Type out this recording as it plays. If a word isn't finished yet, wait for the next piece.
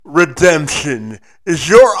Redemption is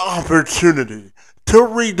your opportunity to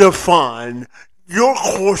redefine your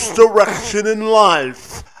course direction in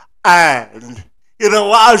life, and it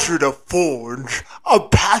allows you to forge a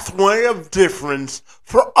pathway of difference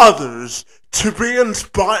for others to be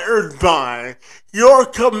inspired by your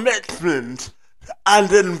commitment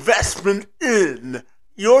and investment in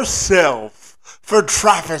yourself. For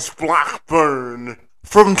Travis Blackburn,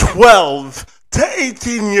 from 12 to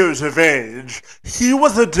 18 years of age, he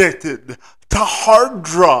was addicted to hard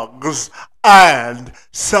drugs and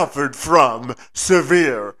suffered from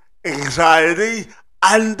severe anxiety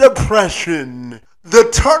and depression. The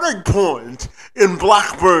turning point in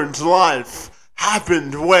Blackburn's life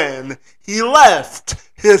happened when he left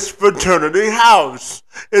his fraternity house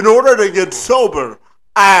in order to get sober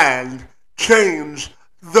and change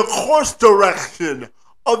the course direction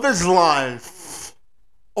of his life.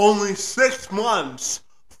 Only 6 months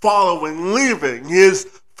following leaving his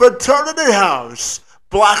fraternity house,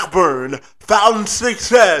 Blackburn found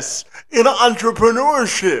success in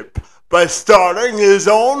entrepreneurship by starting his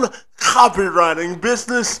own copywriting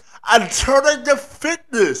business and turning to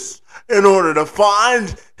fitness in order to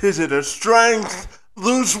find his inner strength,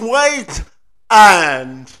 lose weight,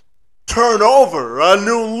 and turn over a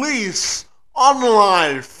new lease on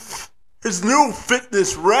life. His new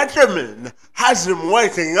fitness regimen has him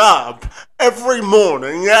waking up every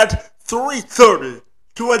morning at 3:30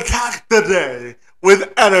 to attack the day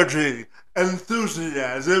with energy,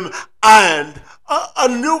 enthusiasm, and a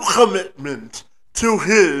new commitment to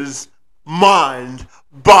his mind,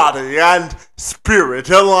 body, and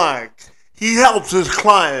spirit alike. He helps his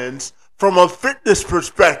clients from a fitness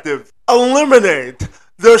perspective eliminate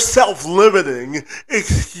their self-limiting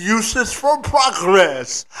excuses for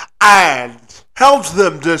progress and helps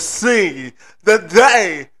them to see that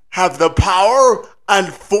they have the power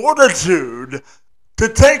and fortitude to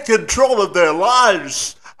take control of their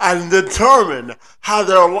lives and determine how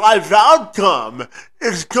their life outcome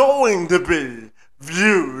is going to be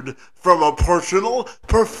viewed from a personal,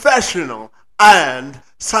 professional, and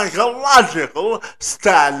psychological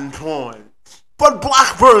standpoint. But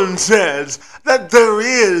Blackburn says that there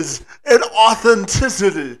is an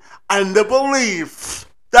authenticity and a belief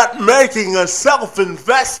that making a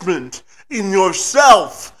self-investment in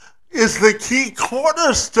yourself is the key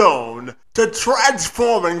cornerstone to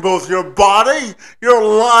transforming both your body, your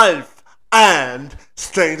life, and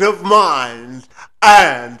state of mind.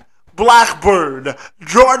 And Blackburn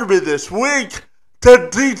joined me this week to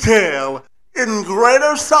detail in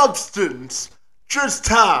greater substance just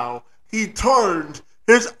how he turned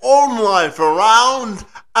his own life around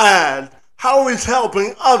and how he's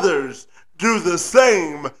helping others do the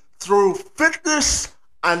same through fitness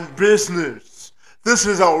and business. This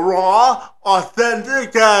is a raw,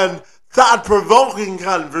 authentic, and thought-provoking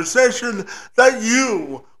conversation that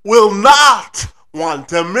you will not want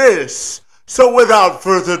to miss. So without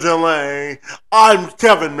further delay, I'm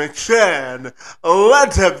Kevin McShann.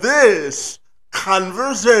 Let's have this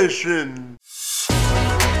conversation.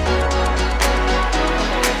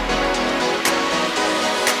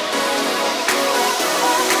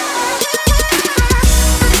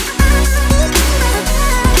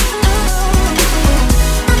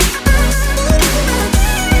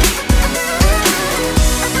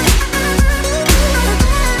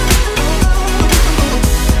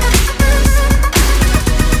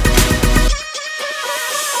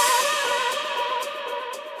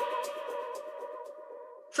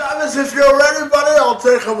 Travis, if you're ready, buddy, I'll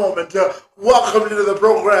take a moment to welcome you to the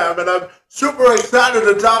program. And I'm super excited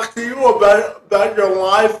to talk to you about your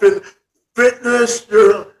life and fitness,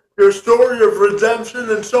 your story of redemption,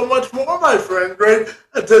 and so much more, my friend. Great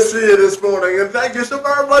to see you this morning. And thank you so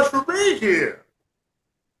very much for being here.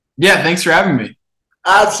 Yeah, thanks for having me.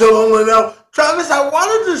 Absolutely. Now, Travis, I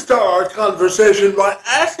wanted to start our conversation by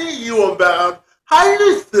asking you about how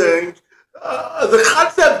you think the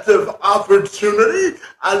concept of opportunity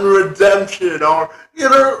and redemption are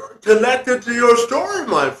interconnected to your story,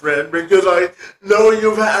 my friend, because I know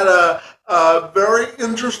you've had a very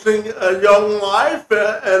interesting young life,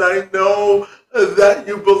 and I know that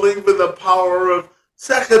you believe in the power of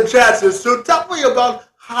second chances. So tell me about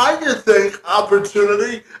how you think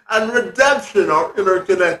opportunity and redemption are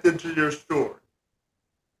interconnected to your story.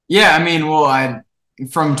 Yeah, I mean,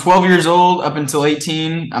 from 12 years old up until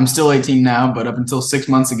 18, I'm still 18 now, but up until 6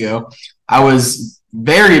 months ago, I was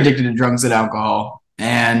very addicted to drugs and alcohol.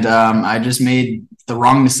 And I just made the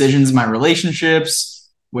wrong decisions in my relationships,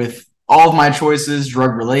 with all of my choices,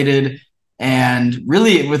 drug related, and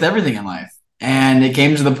really with everything in life. And it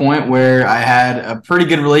came to the point where I had a pretty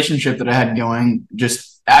good relationship that I had going,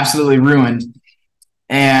 just absolutely ruined.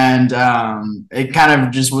 And And it kind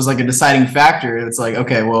of just was like a deciding factor. It's like,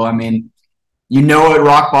 okay, well, I mean, you know what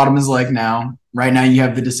rock bottom is like now. Right now, you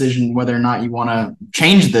have the decision whether or not you want to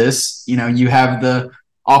change this. You know, you have the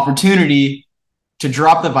opportunity to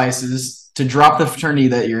drop the vices, to drop the fraternity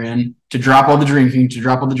that you're in, to drop all the drinking, to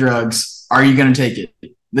drop all the drugs. Are you going to take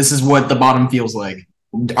it? This is what the bottom feels like.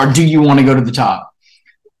 Or do you want to go to the top?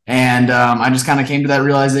 And I just kind of came to that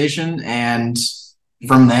realization. And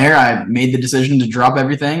from there, I made the decision to drop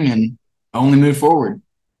everything and only move forward.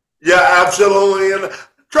 Yeah, absolutely. And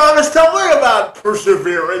Travis, tell me about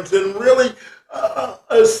perseverance and really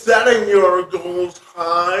setting your goals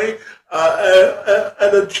high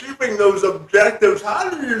and achieving those objectives. How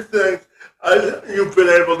do you think you've been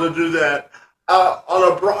able to do that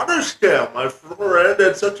on a broader scale, my friend,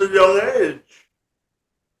 at such a young age?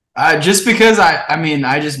 Just because I mean,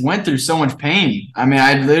 I just went through so much pain. I mean,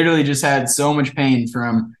 I literally just had so much pain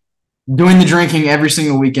from doing the drinking every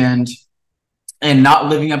single weekend and not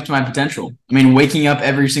living up to my potential. I mean, waking up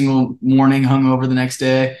every single morning hungover the next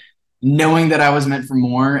day, knowing that I was meant for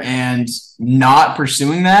more and not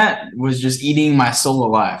pursuing that was just eating my soul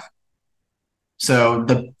alive. So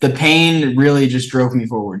the pain really just drove me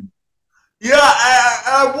forward. Yeah,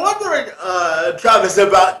 I'm wondering, Travis,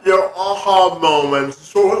 about your aha moments,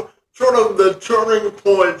 sort of the turning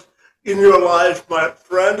point in your life, my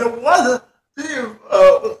friend. And what do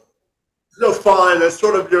you define as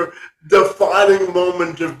sort of your defining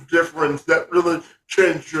moment of difference that really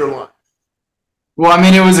changed your life? Well, I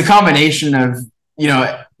mean, it was a combination of,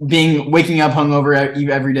 waking up hungover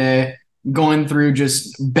every day, going through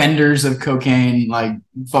just benders of cocaine, like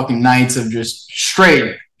fucking nights of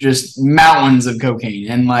just mountains of cocaine.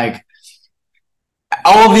 And like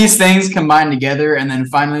all of these things combined together. And then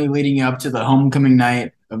finally leading up to the homecoming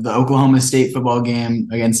night of the Oklahoma State football game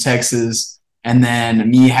against Texas. And then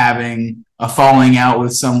me having a falling out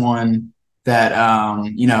with someone that,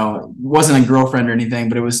 wasn't a girlfriend or anything,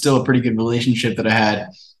 but it was still a pretty good relationship that I had.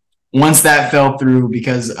 Once that fell through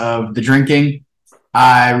because of the drinking,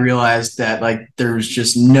 I realized that like there's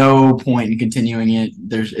just no point in continuing it.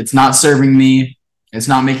 It's not serving me. It's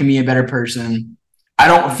not making me a better person. I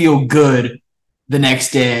don't feel good the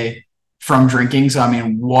next day from drinking. So, I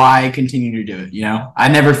mean, why continue to do it? I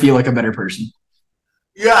never feel like a better person.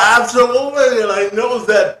 Yeah, absolutely. And I know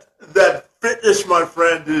that fitness, my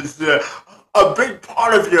friend, is a big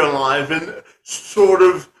part of your life and sort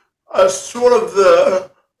of the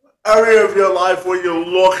area of your life where you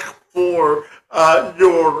look for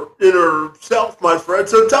your inner self, my friend.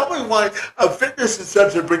 So tell me why fitness is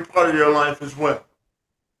such a big part of your life as well.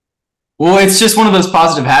 Well, it's just one of those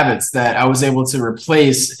positive habits that I was able to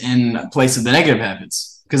replace in place of the negative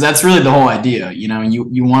habits. Because that's really the whole idea.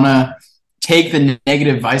 You want to take the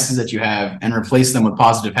negative vices that you have and replace them with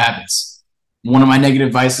positive habits. One of my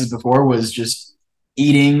negative vices before was just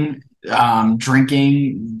eating,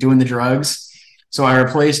 drinking, doing the drugs. So I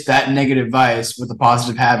replaced that negative vice with a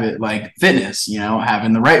positive habit like fitness,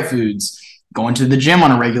 having the right foods, going to the gym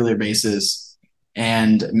on a regular basis,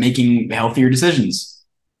 and making healthier decisions.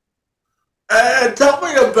 And tell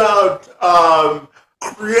me about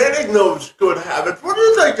creating those good habits. What do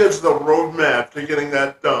you think is the roadmap to getting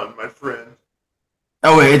that done, my friend?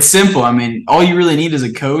 Oh, it's simple. I mean, all you really need is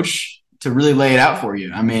a coach to really lay it out for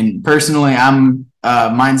you. I mean, personally, I'm a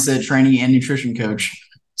mindset training and nutrition coach.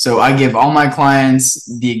 So I give all my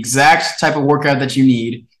clients the exact type of workout that you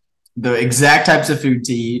need, the exact types of food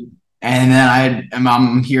to eat, and then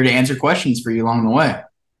I'm here to answer questions for you along the way.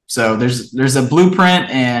 So there's a blueprint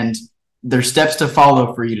and there's steps to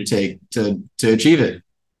follow for you to take to achieve it.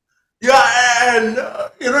 Yeah, and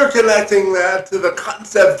interconnecting that to the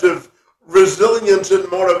concept of resilience and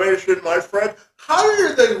motivation, my friend, how do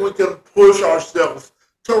you think we can push ourselves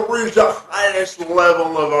to reach the highest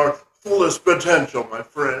level of our fullest potential, my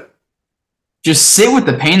friend? Just sit with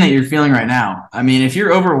the pain that you're feeling right now. I mean, if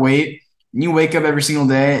you're overweight and you wake up every single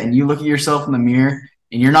day and you look at yourself in the mirror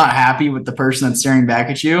and you're not happy with the person that's staring back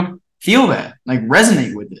at you, feel that, like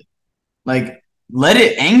resonate with it. Like, let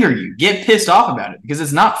it anger you. Get pissed off about it because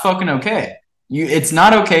it's not fucking okay. It's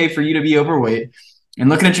not okay for you to be overweight and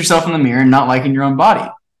looking at yourself in the mirror and not liking your own body.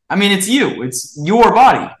 I mean, it's you. It's your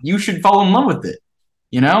body. You should fall in love with it,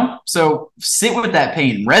 So sit with that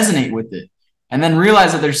pain, resonate with it, and then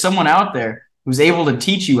realize that there's someone out there who's able to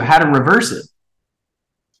teach you how to reverse it.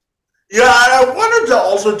 Yeah, and I wanted to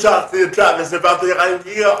also talk to you, Travis, about the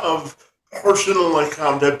idea of personal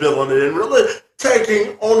accountability and really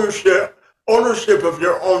taking ownership of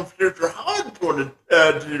your own future. How important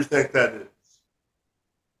do you think that is?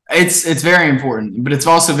 It's very important, but it's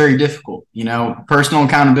also very difficult. Personal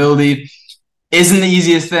accountability. isn't the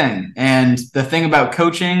easiest thing. And the thing about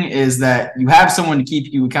coaching is that you have someone to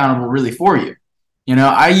keep you accountable really for you.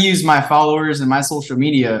 I use my followers and my social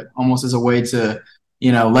media almost as a way to,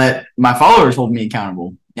 let my followers hold me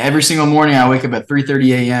accountable. Every single morning I wake up at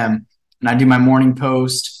 3:30 a.m. and I do my morning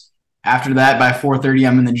post. After that, by 4:30,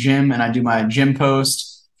 I'm in the gym and I do my gym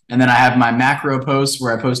post. And then I have my macro post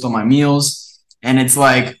where I post all my meals. And it's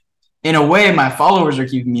like, in a way, my followers are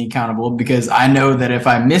keeping me accountable because I know that if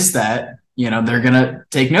I miss that, they're going to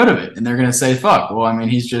take note of it and they're going to say, fuck, well, I mean,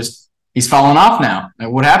 he's fallen off now. Like,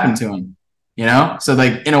 what happened to him? So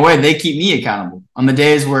like, in a way, they keep me accountable. On the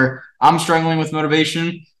days where I'm struggling with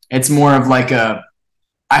motivation, it's more of like I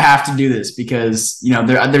have to do this because,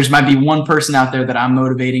 there's might be one person out there that I'm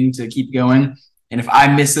motivating to keep going. And if I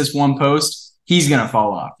miss this one post, he's going to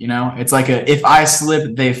fall off. It's like if I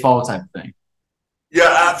slip, they fall type of thing.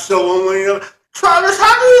 Yeah, absolutely. Travis,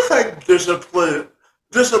 how do you think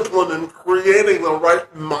discipline and creating the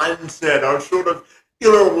right mindset are sort of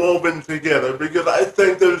interwoven together? Because I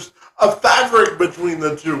think there's a fabric between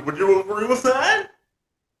the two. Would you agree with that?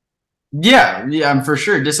 Yeah, for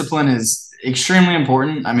sure. Discipline is extremely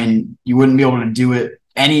important. I mean, you wouldn't be able to do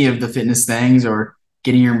any of the fitness things or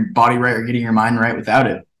getting your body right or getting your mind right without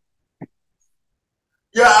it.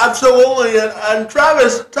 Yeah, absolutely. And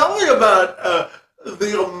Travis, tell me about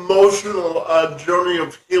the emotional journey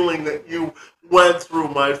of healing that you went through,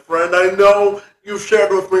 my friend. I know you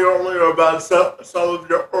shared with me earlier about some of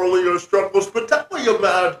your earlier struggles, but tell me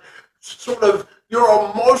about sort of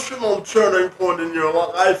your emotional turning point in your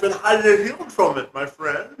life and how you healed from it, my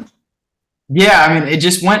friend. Yeah, I mean, it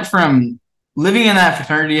just went from living in that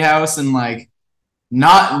fraternity house and like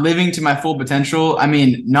not living to my full potential. I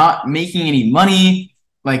mean, not making any money,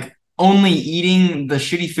 like only eating the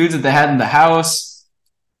shitty foods that they had in the house,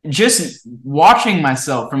 just watching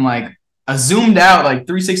myself from like a zoomed out, like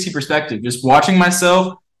 360 perspective, just watching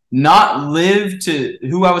myself not live to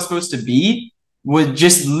who I was supposed to be would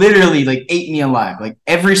just literally like ate me alive. Like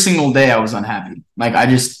every single day I was unhappy. Like I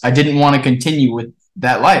didn't want to continue with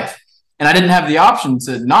that life. And I didn't have the option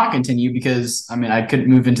to not continue because I mean I couldn't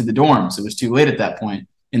move into the dorms. It was too late at that point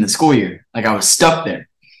in the school year. Like I was stuck there.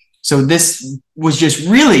 So this was just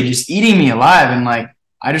really just eating me alive. And like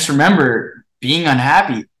I just remember being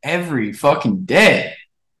unhappy every fucking day.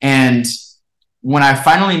 And when I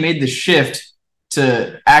finally made the shift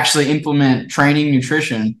to actually implement training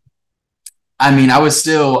nutrition, I mean, I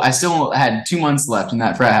still had 2 months left in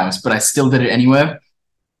that frat house, but I still did it anyway.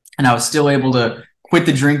 And I was still able to quit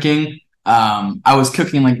the drinking. I was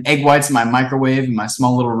cooking like egg whites in my microwave in my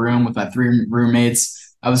small little room with my three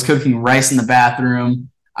roommates. I was cooking rice in the bathroom.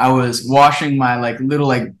 I was washing my like little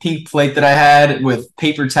like pink plate that I had with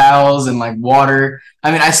paper towels and like water.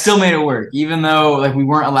 I mean, I still made it work, even though like we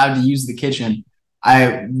weren't allowed to use the kitchen.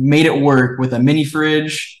 I made it work with a mini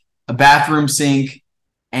fridge, a bathroom sink,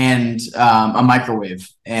 and a microwave.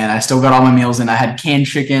 And I still got all my meals in. I had canned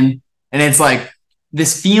chicken, and it's like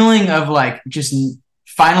this feeling of like just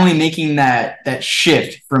finally making that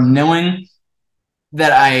shift from knowing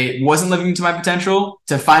that I wasn't living to my potential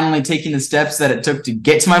to finally taking the steps that it took to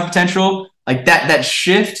get to my potential. Like that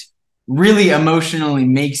shift really emotionally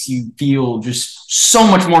makes you feel just so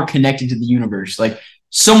much more connected to the universe. Like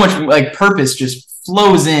so much like purpose just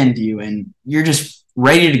flows into you and you're just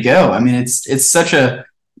ready to go. I mean, it's such a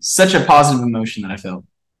positive emotion that I felt.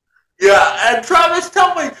 Yeah, and Travis,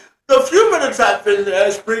 tell me, the few minutes I've been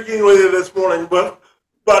speaking with you this morning, but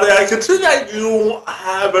I can see that you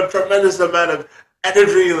have a tremendous amount of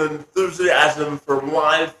energy and enthusiasm for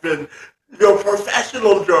life and your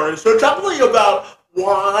professional journey. So tell me about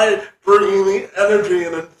why bringing the energy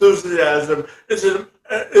and enthusiasm is an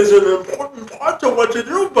important part to what you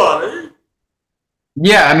do, buddy.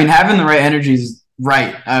 Yeah, I mean, having the right energy is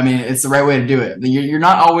right. I mean, it's the right way to do it. You're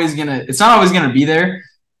not always gonna. It's not always gonna be there.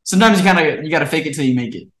 Sometimes you gotta fake it till you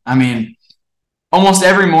make it. I mean, almost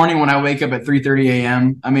every morning when I wake up at 3:30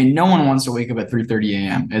 a.m. I mean, no one wants to wake up at 3:30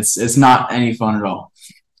 a.m. It's not any fun at all.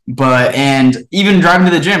 But and even driving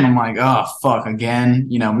to the gym, I'm like, oh fuck, again.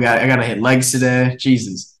 I gotta hit legs today.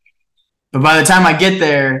 Jesus. But by the time I get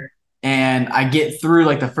there and I get through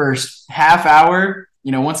like the first half hour,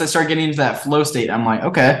 once I start getting into that flow state, I'm like,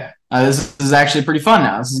 okay, this is actually pretty fun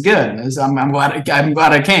now. This is good. I'm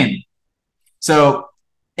glad I came. So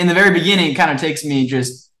in the very beginning, it kind of takes me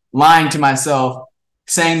just lying to myself,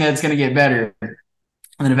 saying that it's going to get better. And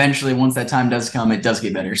then eventually, once that time does come, it does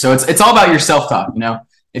get better. So it's all about your self-talk.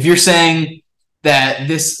 If you're saying that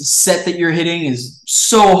this set that you're hitting is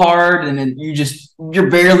so hard and then you're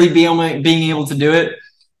barely being able to do it,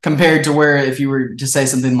 compared to where if you were to say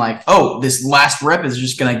something like, oh, this last rep is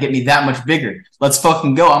just going to get me that much bigger. Let's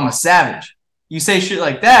fucking go. I'm a savage. you say shit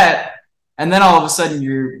like that, and then all of a sudden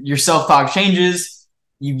your self-talk changes.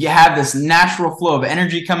 You have this natural flow of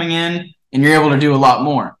energy coming in, and you're able to do a lot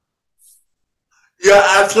more. Yeah,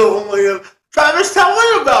 absolutely. And Travis, tell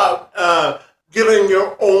me about getting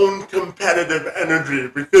your own competitive energy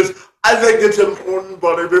because I think it's important,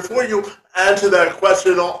 buddy. Before you answer that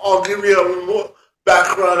question, I'll give you a little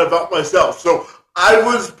background about myself. So I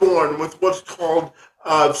was born with what's called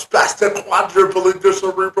spastic quadriplegia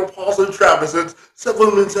cerebral palsy, Travis. It simply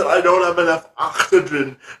means that I don't have enough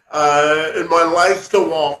oxygen in my legs to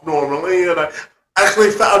walk normally, and I actually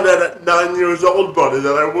found out at 9 years old, buddy,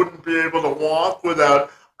 that I wouldn't be able to walk without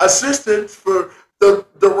assistance for the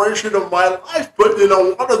duration of my life. But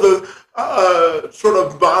one of the sort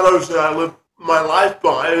of mottos that I live my life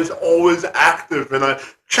by is always active, and I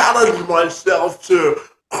challenge myself to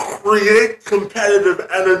create competitive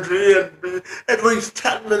energy and be at least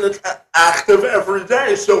 10 minutes active every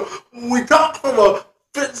day. So we talk from a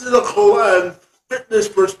physical and fitness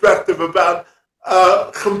perspective about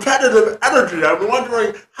competitive energy. I'm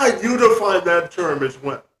wondering how you define that term as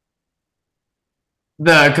well.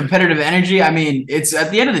 The competitive energy, I mean, it's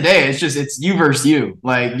at the end of the day, it's you versus you.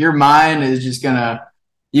 Like your mind is just gonna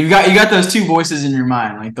you got those two voices in your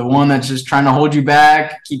mind, like the one that's just trying to hold you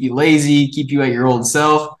back, keep you lazy, keep you at your old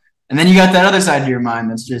self. And then you got that other side of your mind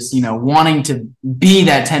that's just, wanting to be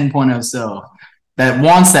that 10.0 self, that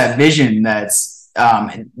wants that vision that's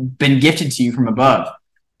been gifted to you from above.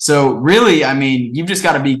 So really, I mean, you've just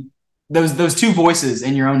got to be those two voices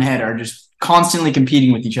in your own head are just constantly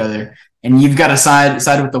competing with each other, and you've got to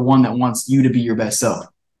side with the one that wants you to be your best self.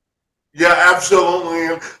 Yeah,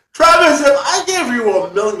 absolutely. Travis, if I gave you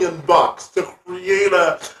 $1 million to create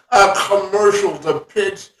a commercial to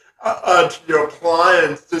pitch to your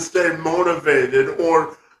clients to stay motivated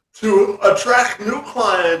or to attract new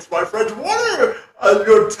clients, my friends, what are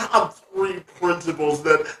your top three principles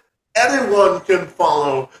that anyone can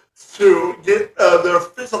follow to get their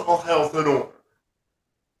physical health in order?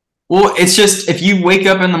 Well, it's just if you wake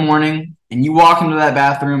up in the morning and you walk into that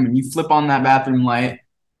bathroom and you flip on that bathroom light,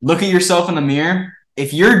 look at yourself in the mirror.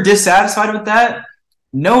 If you're dissatisfied with that,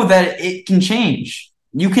 know that it can change.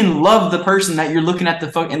 You can love the person that you're looking at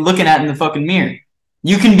in the fucking mirror.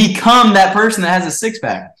 You can become that person that has a six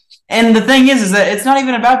pack. And the thing is that it's not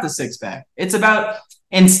even about the six pack. It's about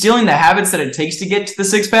instilling the habits that it takes to get to the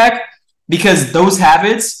six pack, because those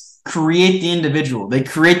habits create the individual. They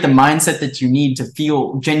create the mindset that you need to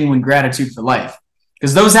feel genuine gratitude for life.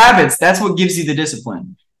 Because those habits, that's what gives you the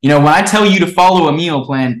discipline. When I tell you to follow a meal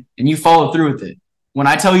plan and you follow through with it, when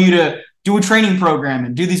I tell you to do a training program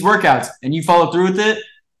and do these workouts and you follow through with it,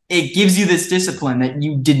 it gives you this discipline that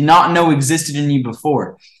you did not know existed in you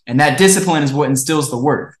before. And that discipline is what instills the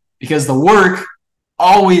work, because the work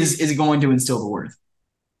always is going to instill the worth.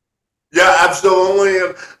 Yeah, absolutely.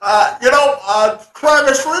 And,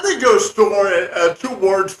 Travis, reading your story, two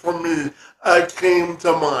words for me came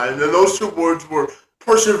to mind. And those two words were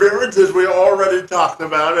perseverance, as we already talked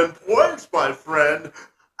about, and poise, my friend.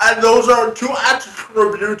 And those are two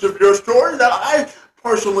attributes of your story that I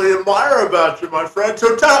personally admire about you, my friend.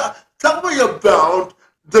 So tell me about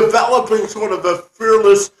developing sort of a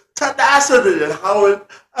fearless tenacity and how it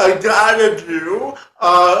guided you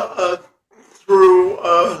through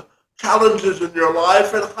challenges in your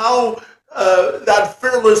life, and how that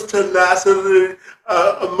fearless tenacity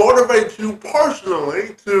motivates you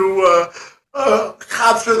personally to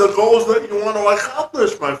capture the goals that you want to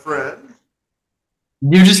accomplish, my friend.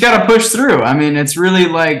 You just got to push through. I mean, it's really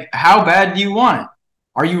like, how bad do you want it?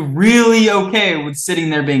 Are you really okay with sitting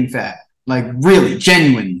there being fat? Like, really,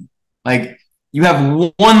 genuinely. Like, you have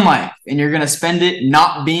one life and you're going to spend it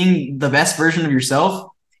not being the best version of yourself.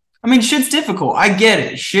 I mean, shit's difficult. I get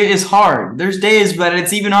it. Shit is hard. There's days that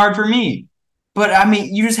it's even hard for me. But I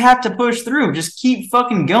mean, you just have to push through. Just keep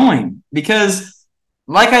fucking going. Because,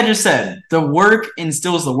 like I just said, the work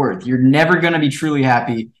instills the worth. You're never going to be truly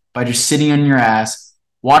happy by just sitting on your ass,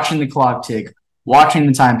 watching the clock tick, watching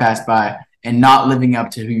the time pass by, and not living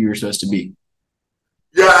up to who you're supposed to be.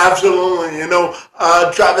 Yeah, absolutely.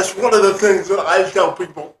 Travis, one of the things that I tell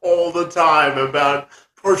people all the time about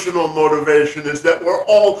personal motivation is that we're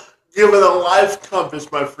all given a life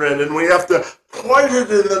compass, my friend, and we have to point it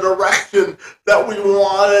in the direction that we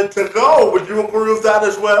want it to go. Would you agree with that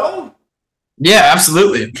as well? Yeah,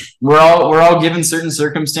 absolutely. We're all given certain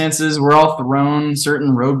circumstances. We're all thrown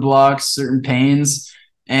certain roadblocks, certain pains,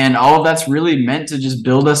 and all of that's really meant to just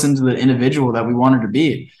build us into the individual that we wanted to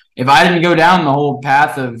be. If I didn't go down the whole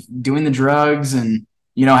path of doing the drugs and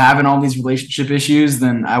having all these relationship issues,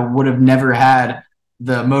 then I would have never had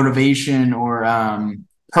the motivation or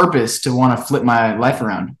purpose to want to flip my life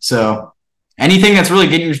around. So, anything that's really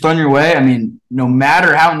getting thrown your way, I mean, no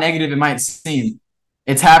matter how negative it might seem,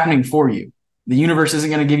 it's happening for you. The universe isn't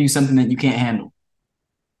going to give you something that you can't handle.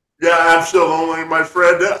 Yeah, absolutely, my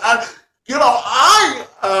friend. I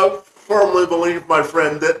firmly believe, my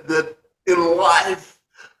friend, that in life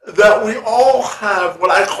that we all have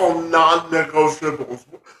what I call non-negotiables.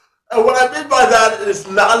 And what I mean by that is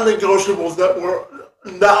non-negotiables that we're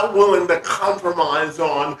not willing to compromise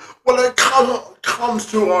on when it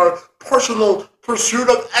comes to our personal pursuit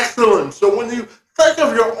of excellence. So when you think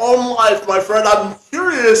of your own life, my friend, I'm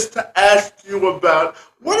curious to ask you about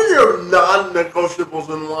what are your non-negotiables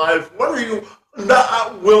in life? What are you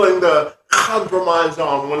not willing to compromise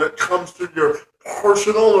on when it comes to your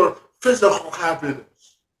personal or physical happiness?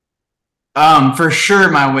 For sure,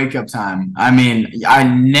 my wake up time. I mean, I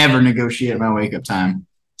never negotiate my wake up time.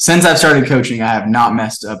 Since I've started coaching, I have not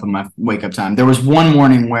messed up on my wake up time. There was one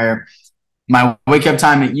morning where my wake up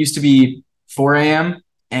time, it used to be 4 a.m.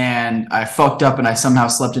 and I fucked up and I somehow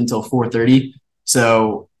slept until 4:30.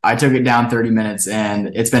 So I took it down 30 minutes and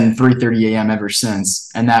it's been 3:30 a.m. ever since.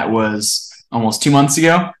 And that was almost 2 months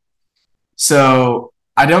ago. So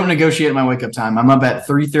I don't negotiate my wake up time. I'm up at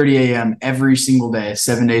 3:30 a.m. every single day,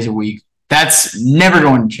 7 days a week. That's never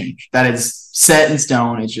going to change. That is set in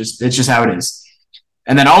stone. It's just how it is.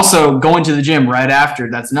 And then also going to the gym right after,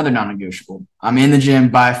 that's another non-negotiable. I'm in the gym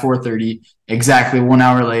by 4:30, exactly 1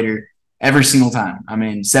 hour later, every single time. I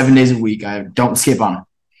mean, 7 days a week. I don't skip on it.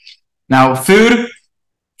 Now, food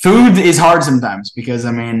is hard sometimes because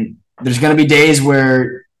I mean, there's gonna be days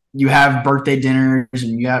where you have birthday dinners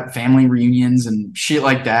and you got family reunions and shit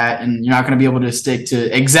like that, and you're not gonna be able to stick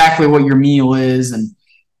to exactly what your meal is, and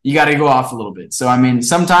you got to go off a little bit. So I mean,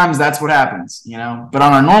 sometimes that's what happens, you know. But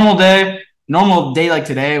on a normal day like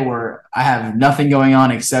today, where I have nothing going on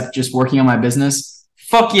except just working on my business,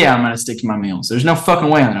 fuck yeah, I'm gonna stick to my meals. There's no fucking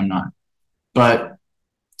way that I'm not. But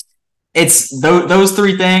it's those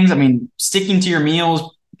three things. I mean, sticking to your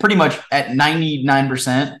meals pretty much at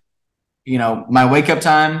 99%. You know, my wake up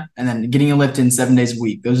time and then getting a lift in 7 days a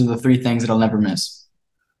week. Those are the three things that I'll never miss.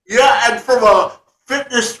 Yeah, and from a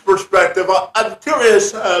fitness perspective, I'm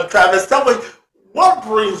curious, Travis, tell me what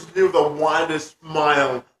brings you the widest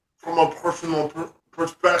smile from a personal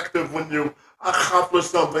perspective when you accomplish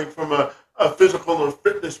something from a physical or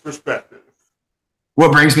fitness perspective?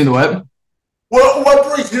 What brings me the what? What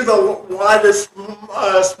brings you the widest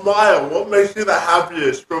smile? What makes you the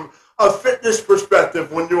happiest from a fitness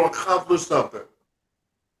perspective when you accomplish something?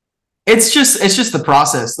 It's just the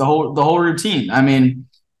process, the whole routine. I mean,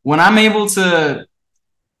 when I'm able to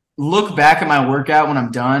look back at my workout when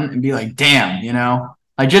I'm done and be like, damn, you know,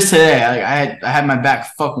 like just today, I had my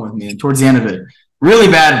back fucking with me towards the end of it really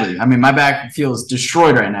badly. I mean, my back feels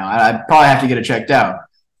destroyed right now. I probably have to get it checked out,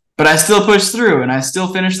 but I still pushed through and I still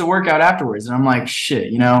finished the workout afterwards. And I'm like,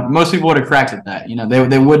 shit, you know, most people would have cracked at that. You know,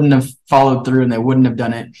 they wouldn't have followed through and they wouldn't have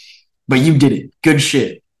done it, but you did it. Good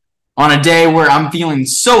shit. On a day where I'm feeling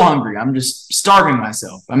so hungry, I'm just starving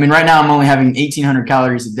myself. I mean, right now I'm only having 1,800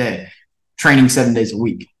 calories a day, training 7 days a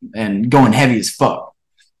week and going heavy as fuck.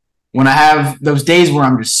 When I have those days where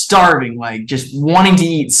I'm just starving, like just wanting to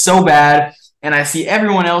eat so bad, and I see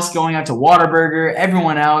everyone else going out to Whataburger,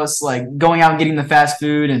 everyone else like going out and getting the fast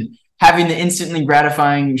food and having the instantly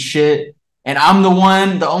gratifying shit, and I'm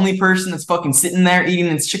the only person that's fucking sitting there eating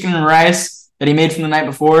this chicken and rice that he made from the night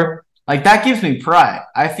before. Like that gives me pride.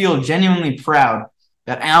 I feel genuinely proud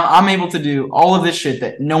that I'm able to do all of this shit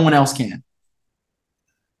that no one else can.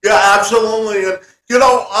 Yeah, absolutely. And,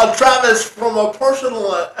 Travis, from a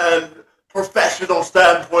personal and professional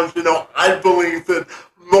standpoint, I believe that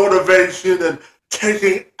motivation and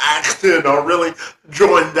taking action are really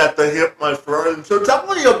joined at the hip, my friend. So tell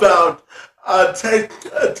me about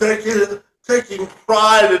taking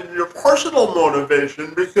pride in your personal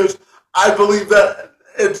motivation because I believe that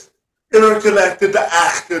it's interconnected to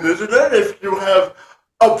action, isn't it? If you have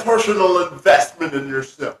a personal investment in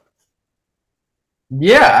yourself.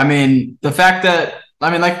 Yeah, I mean, the fact that I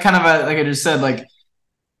mean, like kind of like I just said, like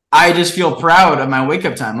I just feel proud of my wake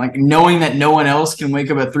up time. Like knowing that no one else can wake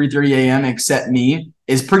up at 3:30 a.m. except me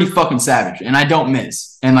is pretty fucking savage, and I don't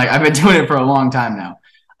miss. And like I've been doing it for a long time now.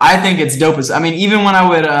 I think it's dope as I mean, even when I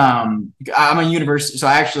would I'm a university, so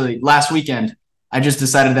I actually last weekend I just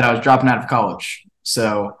decided that I was dropping out of college.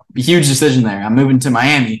 So a huge decision there. I'm moving to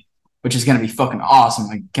Miami, which is gonna be fucking awesome.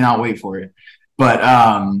 I cannot wait for it. But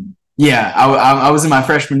yeah, I was in my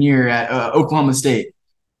freshman year at Oklahoma State,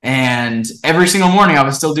 and every single morning I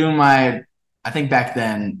was still doing my, I think back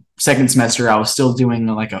then, second semester, I was still doing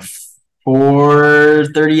like a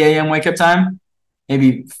 4:30 a.m. wake up time,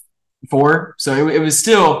 maybe four. So it was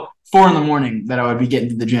still 4 in the morning that I would be getting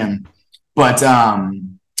to the gym. But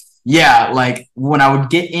yeah, like when I would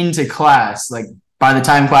get into class, like by the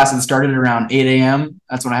time classes started around 8 a.m.,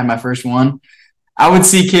 that's when I had my first one. I would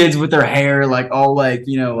see kids with their hair like all like,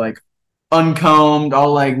 like uncombed,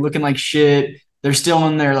 all like looking like shit. They're still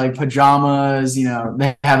in their like pajamas,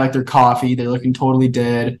 they have like their coffee, they're looking totally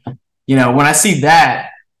dead. When I see that,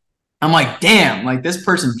 I'm like, damn, like this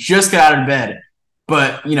person just got out of bed.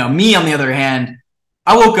 But, me on the other hand,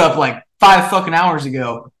 I woke up like 5 fucking hours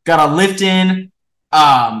ago, got a lift in,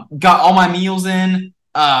 got all my meals in,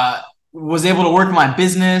 was able to work my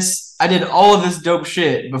business. I did all of this dope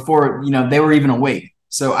shit before, they were even awake.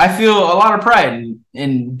 So I feel a lot of pride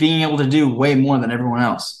in being able to do way more than everyone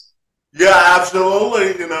else. Yeah,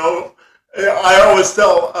 absolutely. I always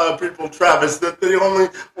tell people, Travis, that the only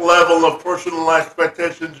level of personal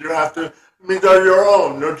expectations you have to meet are your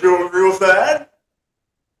own. Don't you agree with that?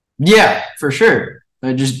 Yeah, for sure.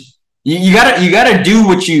 Just you gotta do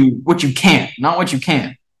what you can, not what you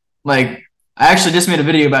can. Like I actually just made a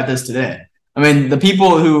video about this today. I mean, the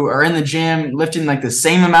people who are in the gym lifting like the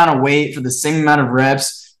same amount of weight for the same amount of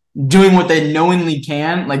reps, doing what they knowingly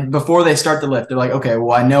can, like before they start the lift, they're like, okay,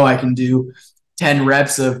 well, I know I can do 10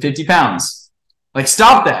 reps of 50 pounds. Like,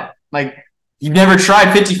 stop that. Like, you've never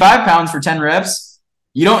tried 55 pounds for 10 reps.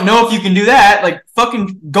 You don't know if you can do that. Like,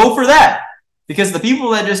 fucking go for that. Because the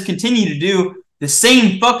people that just continue to do the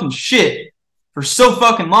same fucking shit for so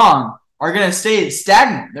fucking long are gonna stay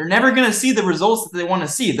stagnant. They're never gonna see the results that they want to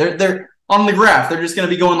see. They're on the graph. They're just gonna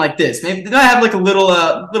be going like this. Maybe they might have like a little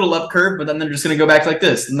up curve, but then they're just gonna go back like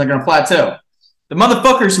this, and they're gonna plateau. The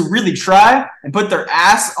motherfuckers who really try and put their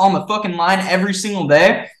ass on the fucking line every single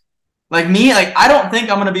day, like me, like I don't think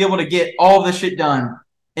I'm gonna be able to get all this shit done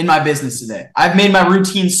in my business today. I've made my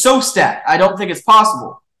routine so stacked. I don't think it's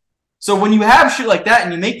possible. So when you have shit like that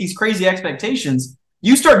and you make these crazy expectations,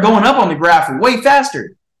 you start going up on the graph way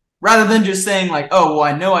faster rather than just saying like, oh, well,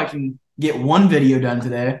 I know I can get one video done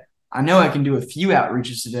today. I know I can do a few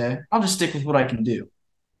outreaches today. I'll just stick with what I can do.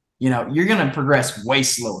 You're going to progress way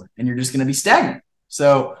slower and you're just going to be stagnant.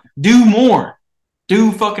 So do more.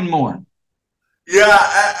 Do fucking more.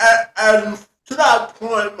 Yeah, and to that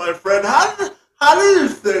point, my friend, how do you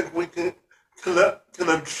think we can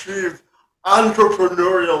achieve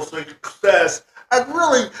entrepreneurial success and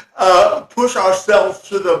really push ourselves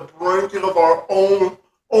to the brink of our own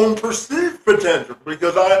perceived potential?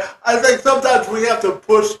 Because I think sometimes we have to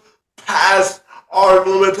push past our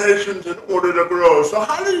limitations in order to grow. So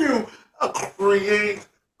how do you create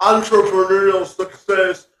entrepreneurial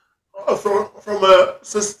success from a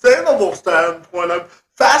sustainable standpoint? I'm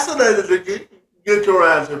fascinated to get your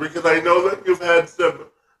answer because I know that you've had some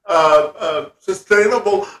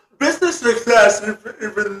sustainable business success,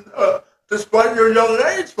 even despite your young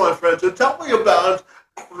age, my friend. So tell me about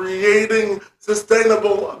creating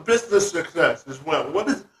sustainable business success as well. What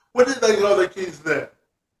do you think are the keys there?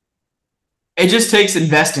 It just takes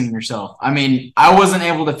investing in yourself. I mean, I wasn't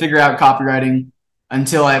able to figure out copywriting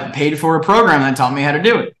until I paid for a program that taught me how to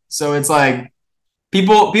do it. So it's like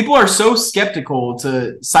people are so skeptical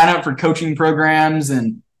to sign up for coaching programs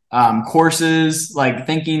and courses, like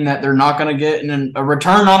thinking that they're not going to get a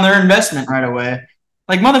return on their investment right away.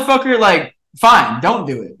 Like motherfucker, like fine, don't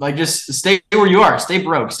do it. Like just stay where you are, stay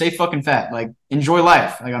broke, stay fucking fat. Like enjoy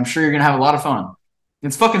life. Like I'm sure you're gonna have a lot of fun.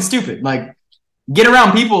 It's fucking stupid. Like get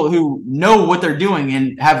around people who know what they're doing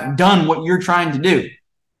and have done what you're trying to do.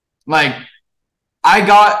 Like I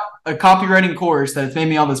got a copywriting course that has made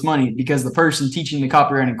me all this money because the person teaching the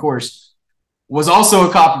copywriting course was also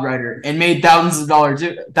a copywriter and made thousands of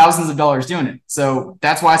dollars doing it. So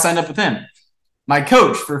that's why I signed up with him. My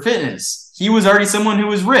coach for fitness, he was already someone who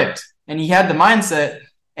was ripped and he had the mindset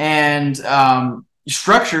and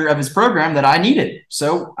structure of his program that I needed.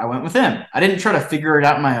 So I went with him. I didn't try to figure it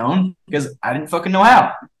out on my own because I didn't fucking know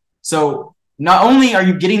how. So not only are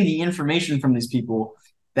you getting the information from these people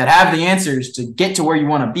that have the answers to get to where you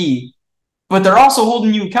want to be, but they're also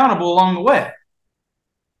holding you accountable along the way.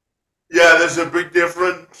 Yeah, there's a big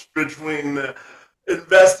difference between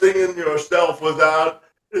investing in yourself without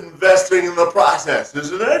investing in the process,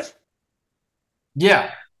 isn't it?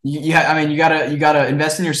 Yeah. I mean, you gotta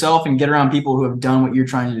invest in yourself and get around people who have done what you're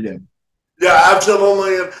trying to do. Yeah,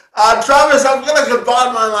 absolutely. And, Travis, I'm going to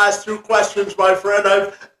combine my last two questions, my friend.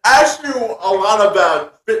 I've asked you a lot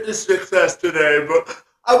about fitness success today, but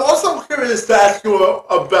I'm also curious to ask you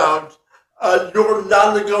about your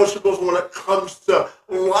non-negotiables when it comes to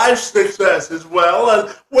life success as well.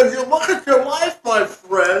 And when you look at your life, my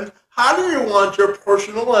friend, how do you want your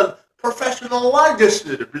personal and professional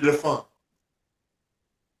legacy to be defined?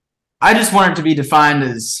 I just want it to be defined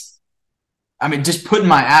as, I mean, just putting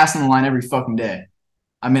my ass on the line every fucking day.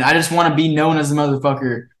 I mean, I just want to be known as the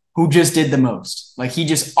motherfucker who just did the most. Like he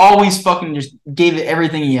just always fucking just gave it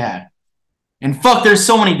everything he had. And fuck, there's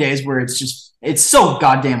so many days where it's so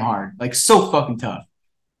goddamn hard, like so fucking tough.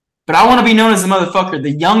 But I want to be known as the motherfucker,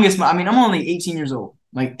 the youngest. I mean, I'm only 18 years old,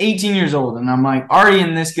 like 18 years old, and I'm like already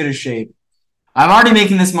in this good of shape. I'm already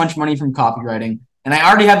making this much money from copywriting, and I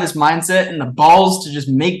already have this mindset and the balls to just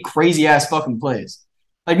make crazy ass fucking plays.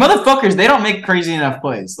 Like motherfuckers, they don't make crazy enough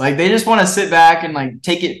plays. Like they just want to sit back and like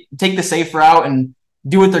take the safe route and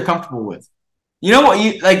do what they're comfortable with. You know what?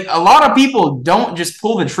 You like a lot of people don't just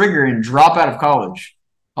pull the trigger and drop out of college.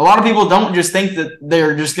 A lot of people don't just think that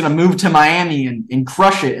they're just gonna move to Miami and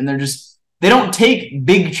crush it, and they don't take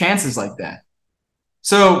big chances like that.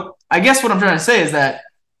 So I guess what I'm trying to say is that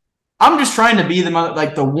I'm just trying to be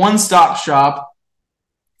the one-stop shop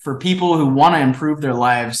for people who want to improve their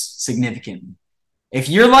lives significantly. If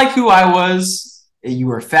you're like who I was, you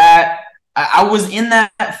were fat. I was in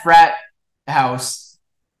that frat house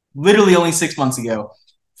literally only 6 months ago.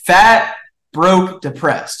 Fat, broke,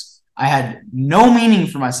 depressed. I had no meaning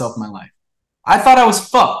for myself in my life. I thought I was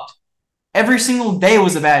fucked. Every single day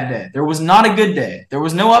was a bad day. There was not a good day. There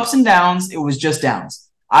was no ups and downs. It was just downs.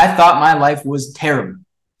 I thought my life was terrible.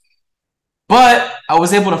 But I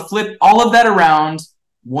was able to flip all of that around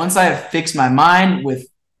once I have fixed my mind with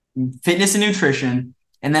fitness and nutrition.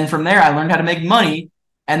 And then from there, I learned how to make money.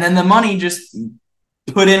 And then the money just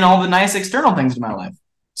put in all the nice external things in my life.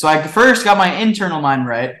 So I first got my internal mind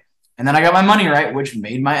right. And then I got my money right, which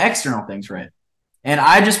made my external things right. And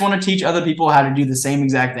I just want to teach other people how to do the same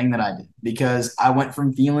exact thing that I did, because I went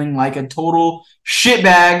from feeling like a total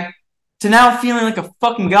shitbag to now feeling like a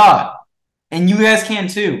fucking god. And you guys can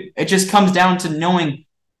too. It just comes down to knowing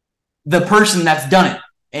the person that's done it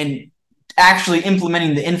and actually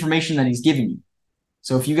implementing the information that he's giving you.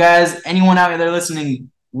 So if you guys, anyone out there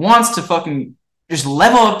listening, wants to fucking just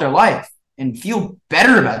level up their life and feel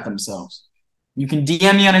better about themselves, you can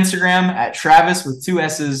DM me on Instagram at Travis with 2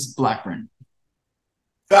 S's Blackburn.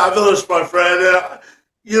 Fabulous, my friend.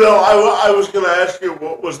 I was going to ask you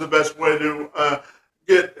what was the best way to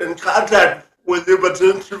get in contact with you, but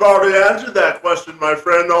since you've already answered that question, my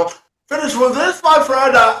friend, I'll finish with this, my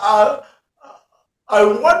friend. I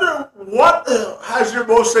wonder what has you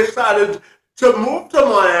most excited to move to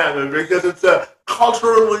Miami, because it's a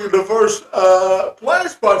culturally diverse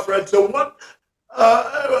place, my friend. So what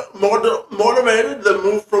motivated the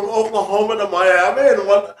move from Oklahoma to Miami, and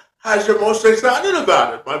what has you most excited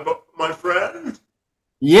about it, my friend?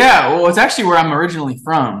 Yeah, well, it's actually where I'm originally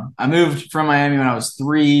from. I moved from Miami when I was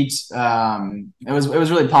 3. It was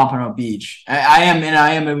really Pompano Beach. I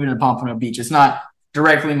am moving to Pompano Beach. It's not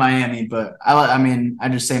directly Miami, but I mean I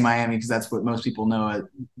just say Miami because that's what most people know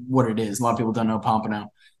what it is. A lot of people don't know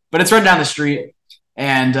Pompano, but it's right down the street.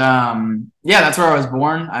 And yeah, that's where I was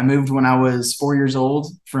born. I moved when I was 4 years old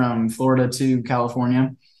from Florida to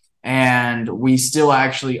California, and we still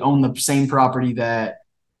actually own the same property that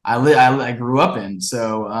I grew up in.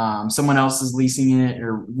 So someone else is leasing it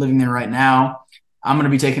or living there right now. I'm going to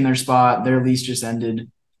be taking their spot. Their lease just ended,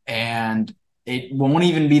 and it won't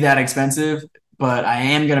even be that expensive. But I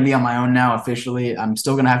am going to be on my own now officially. I'm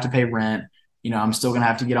still going to have to pay rent. I'm still going to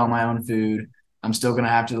have to get all my own food. I'm still going to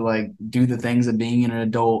have to like do the things of being an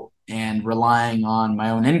adult and relying on my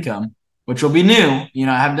own income, which will be new. I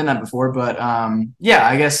haven't done that before, but yeah,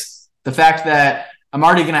 I guess the fact that I'm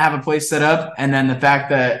already going to have a place set up, and then the fact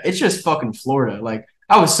that it's just fucking Florida. Like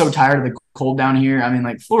I was so tired of the cold down here. I mean,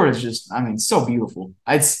 like Florida is just, I mean, so beautiful.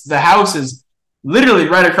 The house is literally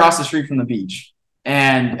right across the street from the beach,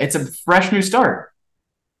 and it's a fresh new start.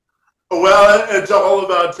 Well, it's all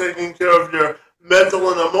about taking care of your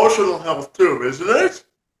mental and emotional health too, isn't it?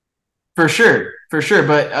 For sure, for sure.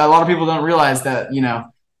 But a lot of people don't realize that,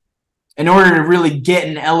 in order to really get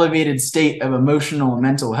an elevated state of emotional and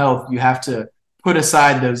mental health, you have to put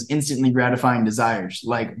aside those instantly gratifying desires,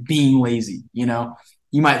 like being lazy.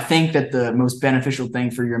 You might think that the most beneficial thing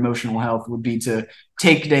for your emotional health would be to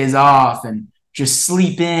take days off and just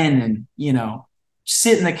sleep in and,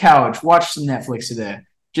 sit in the couch, watch some Netflix today,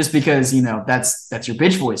 just because, that's your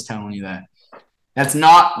bitch voice telling you that. That's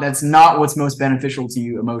not what's most beneficial to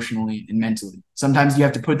you emotionally and mentally. Sometimes you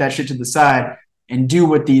have to put that shit to the side and do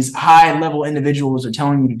what these high level individuals are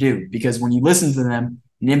telling you to do. Because when you listen to them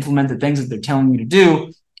and implement the things that they're telling you to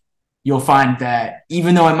do, you'll find that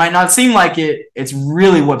even though it might not seem like it, it's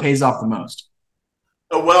really what pays off the most.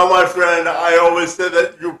 Well, my friend, I always say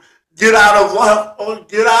that you get out of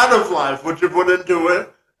life what you put into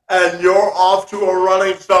it, and you're off to a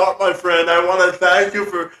running start, my friend. I want to thank you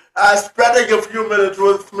for spending a few minutes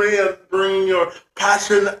with me and bringing your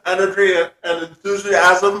passion, energy, and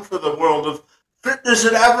enthusiasm for the world of fitness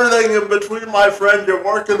and everything in between, my friend. Your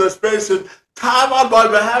work in the space and time on my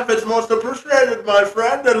behalf is most appreciated, my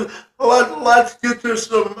friend. And let's get you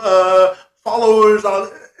some followers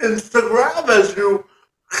on Instagram as you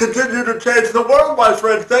continue to change the world, my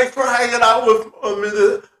friend. Thanks for hanging out with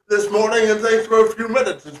me this morning, and thanks for a few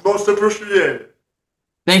minutes. It's most appreciated.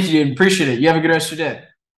 Thank you, dude. Appreciate it. You have a good rest of your day.